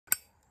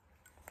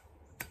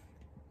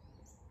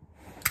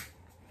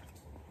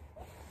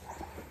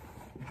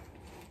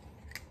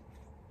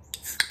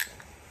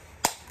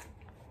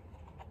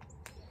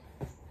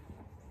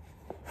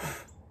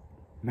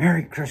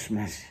Merry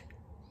Christmas.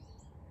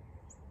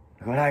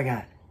 Look what I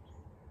got.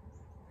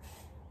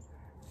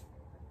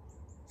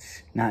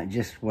 It's not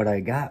just what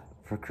I got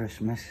for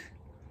Christmas.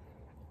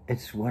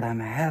 It's what I'm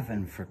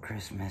having for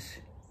Christmas.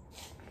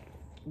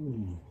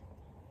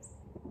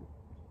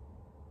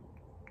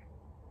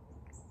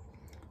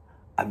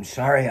 I'm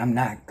sorry I'm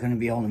not going to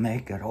be able to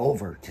make it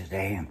over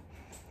today,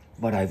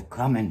 but I've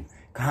come in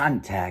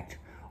contact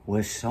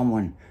with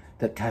someone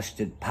that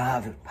tested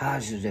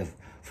positive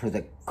for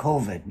the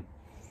COVID.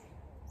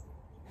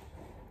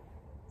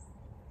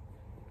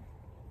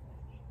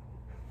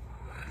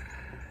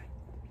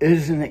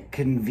 Isn't it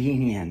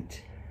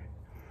convenient?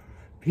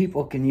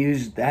 People can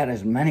use that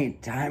as many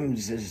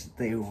times as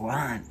they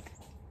want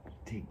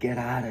to get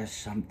out of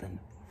something.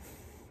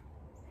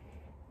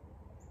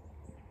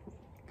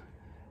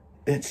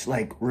 It's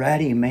like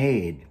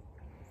ready-made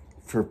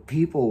for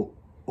people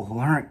who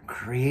aren't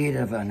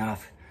creative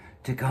enough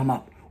to come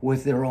up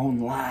with their own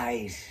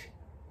lies.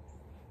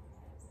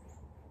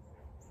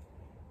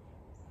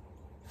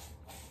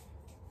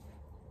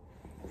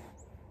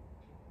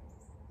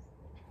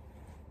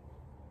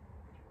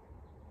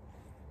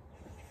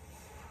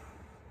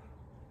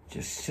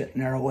 Just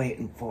sitting there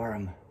waiting for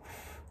him.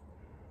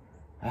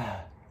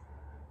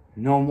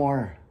 No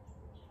more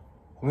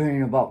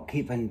worrying about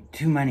keeping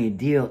too many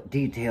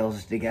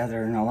details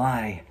together in a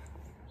lie.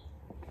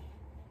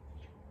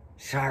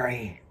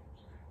 Sorry,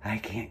 I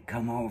can't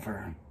come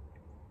over.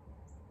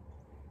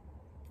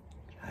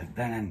 I've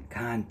been in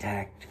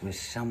contact with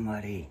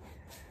somebody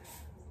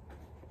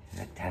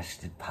that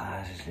tested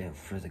positive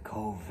for the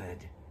COVID.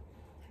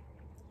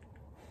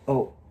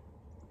 Oh.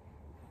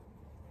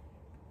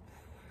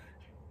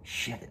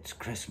 Shit, it's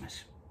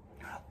Christmas.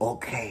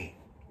 Okay.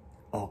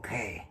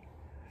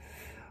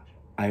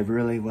 I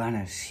really want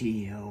to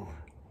see you.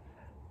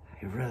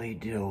 I really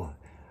do.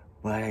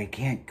 But I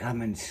can't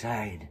come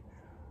inside.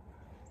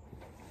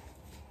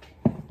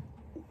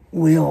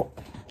 We'll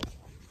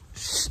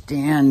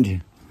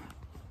stand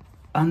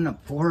on the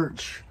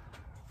porch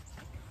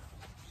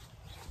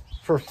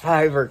for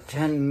 5 or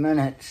 10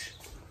 minutes.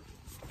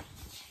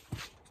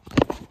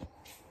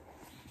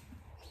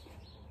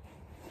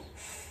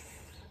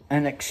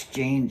 And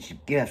exchange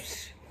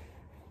gifts.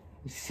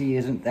 See,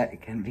 isn't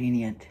that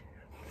convenient?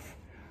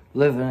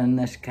 Living in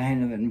this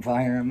kind of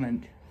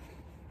environment.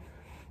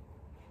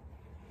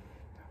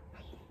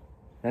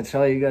 That's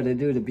all you got to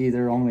do to be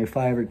there only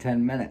 5 or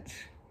 10 minutes.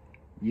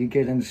 You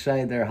get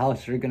inside their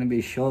house, they're going to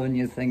be showing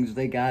you things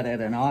they got at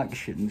an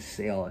auction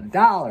sale.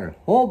 $1,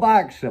 whole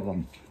box of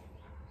them.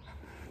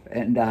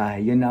 And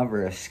you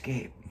never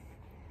escape.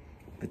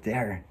 But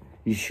there,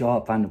 you show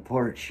up on the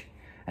porch.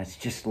 That's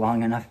just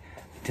long enough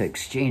to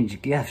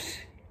exchange gifts.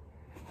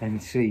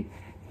 And see,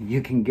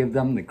 you can give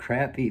them the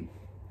crappy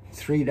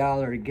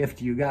 $3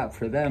 gift you got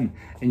for them,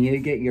 and you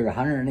get your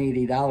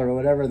 $180 or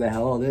whatever the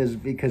hell it is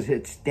because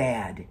it's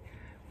Dad.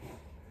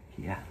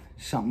 Yeah,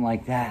 something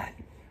like that.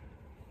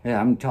 Yeah,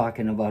 I'm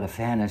talking about a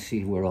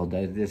fantasy world.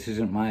 This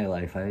isn't my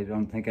life. I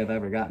don't think I've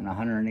ever gotten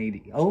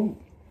 180. Oh,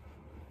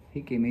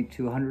 he gave me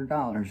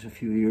 $200 a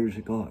few years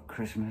ago at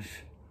Christmas.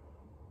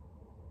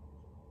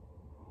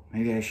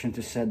 Maybe I shouldn't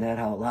have said that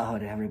out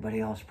loud. Everybody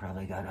else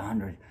probably got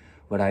 100.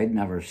 But I'd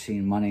never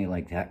seen money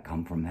like that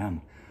come from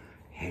him.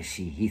 Hey,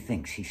 see, he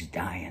thinks he's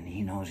dying.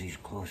 He knows he's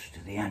close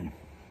to the end.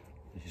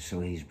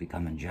 So he's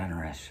becoming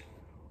generous.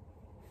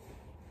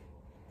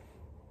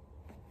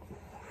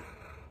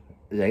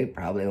 They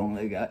probably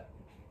only got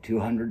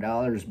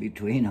 $200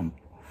 between them.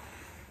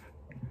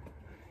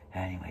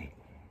 Anyway,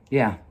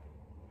 yeah.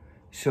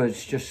 So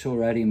it's just so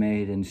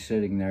ready-made and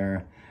sitting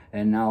there.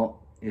 And now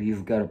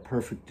you've got a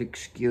perfect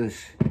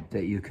excuse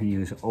that you can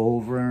use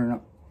over and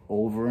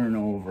over and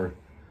over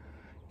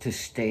to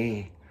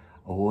stay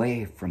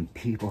away from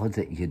people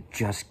that you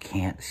just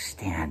can't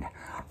stand.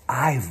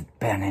 I've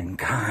been in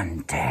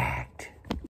contact.